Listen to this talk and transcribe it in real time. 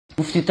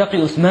Muftî Taqi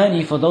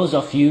Usmanî, for those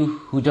of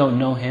you who don't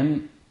know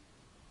him,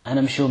 and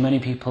I'm sure many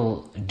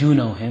people do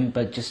know him,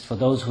 but just for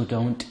those who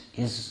don't,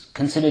 is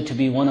considered to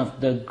be one of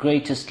the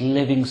greatest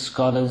living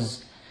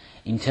scholars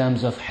in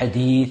terms of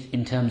hadith,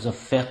 in terms of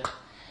fiqh,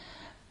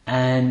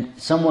 and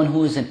someone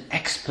who is an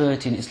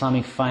expert in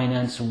Islamic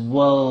finance,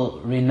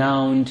 well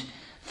renowned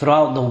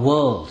throughout the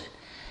world.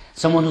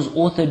 Someone who's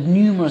authored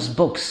numerous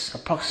books,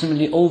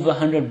 approximately over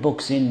 100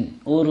 books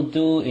in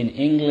Urdu, in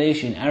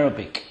English, in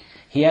Arabic.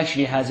 He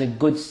actually has a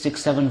good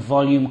 6-7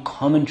 volume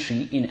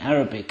commentary in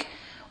Arabic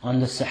on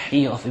the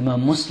Sahih of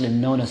Imam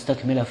Muslim, known as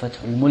Takmila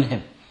Fathul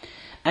Mulhim.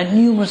 And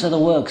numerous other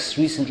works.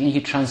 Recently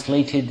he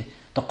translated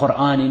the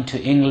Quran into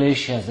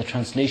English. He has the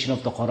translation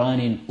of the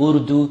Quran in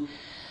Urdu.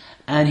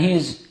 And he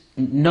is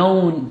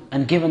known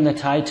and given the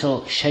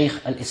title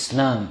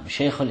Shaykh-ul-Islam.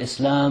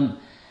 Shaykh-ul-Islam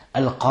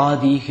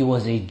al-Qadi. He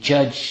was a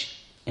judge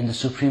in the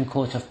Supreme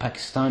Court of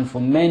Pakistan for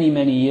many,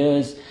 many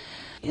years.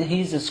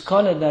 He's a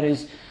scholar that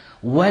is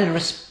well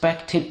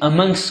respected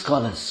amongst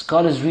scholars.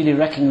 Scholars really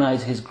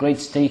recognize his great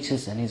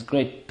status and his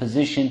great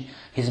position,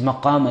 his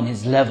maqam and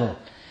his level.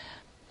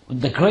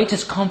 The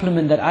greatest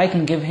compliment that I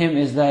can give him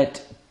is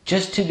that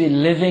just to be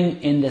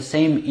living in the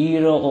same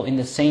era or in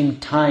the same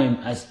time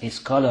as a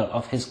scholar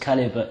of his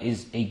caliber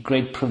is a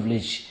great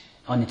privilege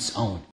on its own.